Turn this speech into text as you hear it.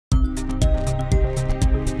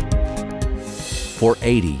For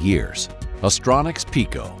 80 years, Astronics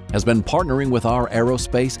PECO has been partnering with our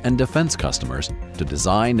aerospace and defense customers to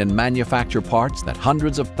design and manufacture parts that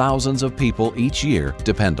hundreds of thousands of people each year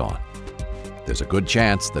depend on. There's a good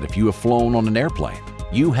chance that if you have flown on an airplane,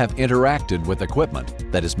 you have interacted with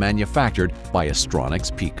equipment that is manufactured by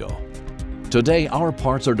Astronics PECO. Today, our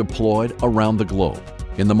parts are deployed around the globe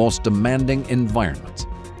in the most demanding environments,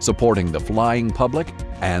 supporting the flying public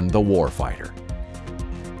and the warfighter.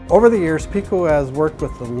 Over the years, PECO has worked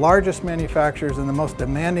with the largest manufacturers in the most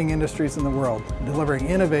demanding industries in the world, delivering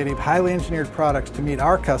innovative, highly engineered products to meet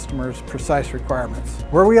our customers' precise requirements.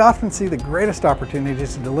 Where we often see the greatest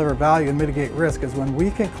opportunities to deliver value and mitigate risk is when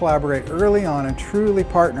we can collaborate early on and truly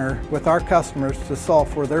partner with our customers to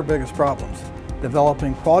solve for their biggest problems,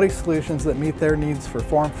 developing quality solutions that meet their needs for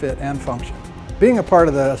form, fit, and function. Being a part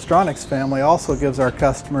of the Astronics family also gives our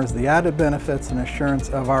customers the added benefits and assurance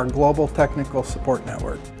of our global technical support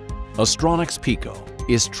network. Astronics PECO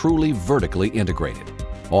is truly vertically integrated,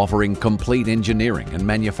 offering complete engineering and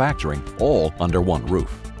manufacturing all under one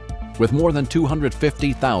roof. With more than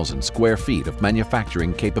 250,000 square feet of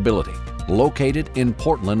manufacturing capability located in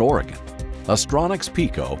Portland, Oregon, Astronics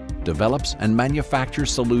PECO develops and manufactures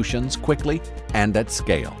solutions quickly and at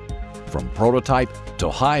scale, from prototype to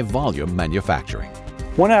high-volume manufacturing.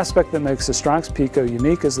 One aspect that makes Astronics PECO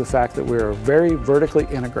unique is the fact that we are very vertically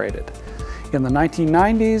integrated. In the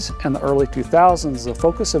 1990s and the early 2000s, the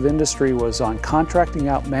focus of industry was on contracting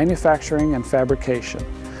out manufacturing and fabrication.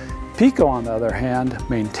 PECO, on the other hand,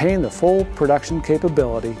 maintained the full production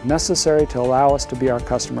capability necessary to allow us to be our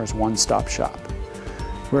customers' one-stop shop.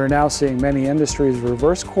 We're now seeing many industries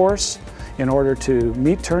reverse course in order to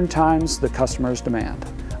meet turn times the customers demand.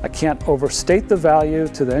 I can't overstate the value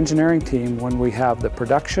to the engineering team when we have the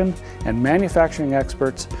production and manufacturing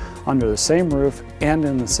experts under the same roof and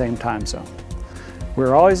in the same time zone.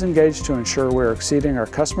 We're always engaged to ensure we're exceeding our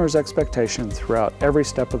customers' expectations throughout every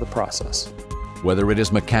step of the process. Whether it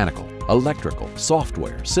is mechanical, electrical,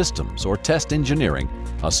 software, systems, or test engineering,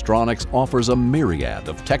 Astronics offers a myriad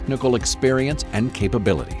of technical experience and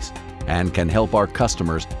capabilities and can help our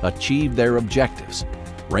customers achieve their objectives,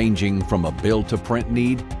 ranging from a build-to-print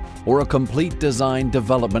need or a complete design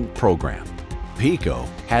development program. PECO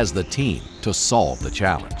has the team to solve the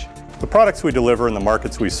challenge. The products we deliver and the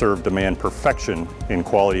markets we serve demand perfection in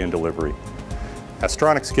quality and delivery.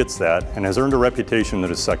 Astronics gets that and has earned a reputation that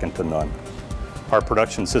is second to none. Our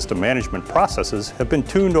production system management processes have been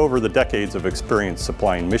tuned over the decades of experience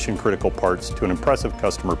supplying mission-critical parts to an impressive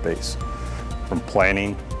customer base. From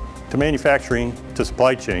planning to manufacturing to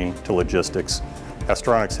supply chain to logistics,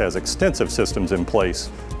 Astronics has extensive systems in place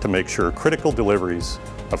to make sure critical deliveries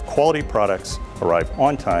of quality products arrive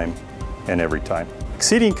on time and every time.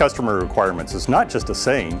 Exceeding customer requirements is not just a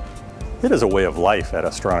saying, it is a way of life at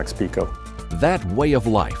Astronics PECO. That way of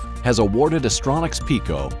life has awarded Astronics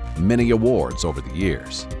PECO many awards over the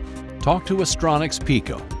years. Talk to Astronics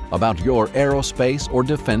PECO about your aerospace or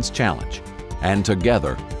defense challenge, and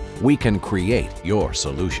together we can create your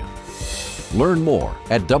solution. Learn more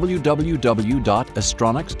at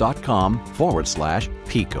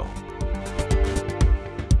www.astronics.com/PECO.